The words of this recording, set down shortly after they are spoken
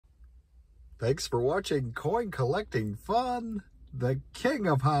Thanks for watching Coin Collecting Fun, the king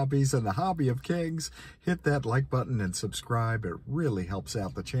of hobbies and the hobby of kings. Hit that like button and subscribe. It really helps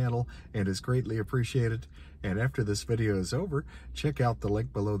out the channel and is greatly appreciated. And after this video is over, check out the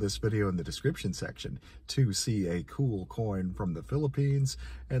link below this video in the description section to see a cool coin from the Philippines.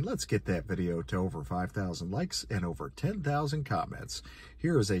 And let's get that video to over 5,000 likes and over 10,000 comments.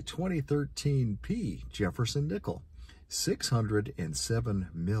 Here is a 2013 P Jefferson nickel.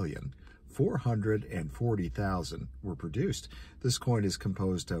 607,440,000 were produced. This coin is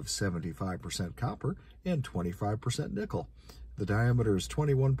composed of 75% copper and 25% nickel. The diameter is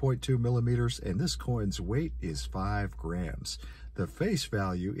 21.2 millimeters, and this coin's weight is 5 grams. The face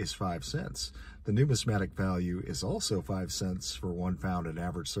value is 5 cents. The numismatic value is also 5 cents for one found in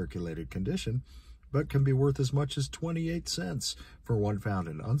average circulated condition, but can be worth as much as 28 cents for one found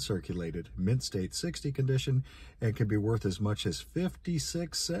in uncirculated mint state 60 condition, and can be worth as much as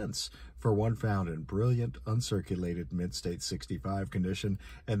 56 cents for one found in brilliant uncirculated mint state 65 condition,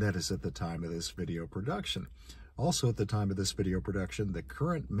 and that is at the time of this video production. Also at the time of this video production, the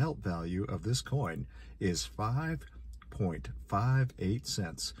current melt value of this coin is 5.58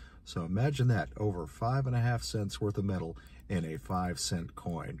 cents. So imagine that, over 5.5 cents worth of metal in a 5-cent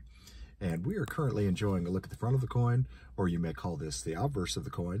coin. And we are currently enjoying a look at the front of the coin, or you may call this the obverse of the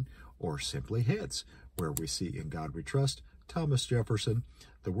coin, or simply heads, where we see "In God We Trust," Thomas Jefferson,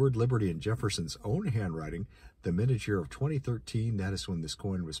 the word liberty in Jefferson's own handwriting, the mintage year of 2013, that is when this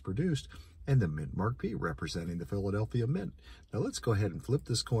coin was produced, and the mint mark P representing the Philadelphia Mint. Now let's go ahead and flip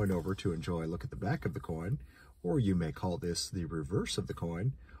this coin over to enjoy a look at the back of the coin, or you may call this the reverse of the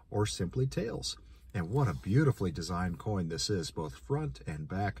coin, or simply tails. And what a beautifully designed coin this is, both front and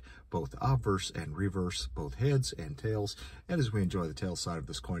back, both obverse and reverse, both heads and tails. And as we enjoy the tail side of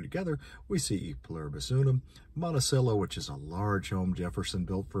this coin together, we see E Pluribus Unum, Monticello, which is a large home Jefferson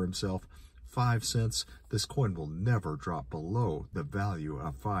built for himself, 5 cents. This coin will never drop below the value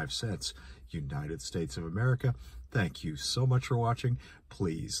of 5 cents. United States of America. Thank you so much for watching.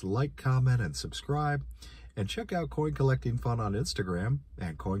 Please like, comment, and subscribe. And check out Coin Collecting Fun on Instagram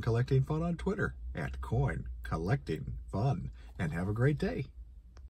and Coin Collecting Fun on Twitter at Coin Collecting Fun. And have a great day.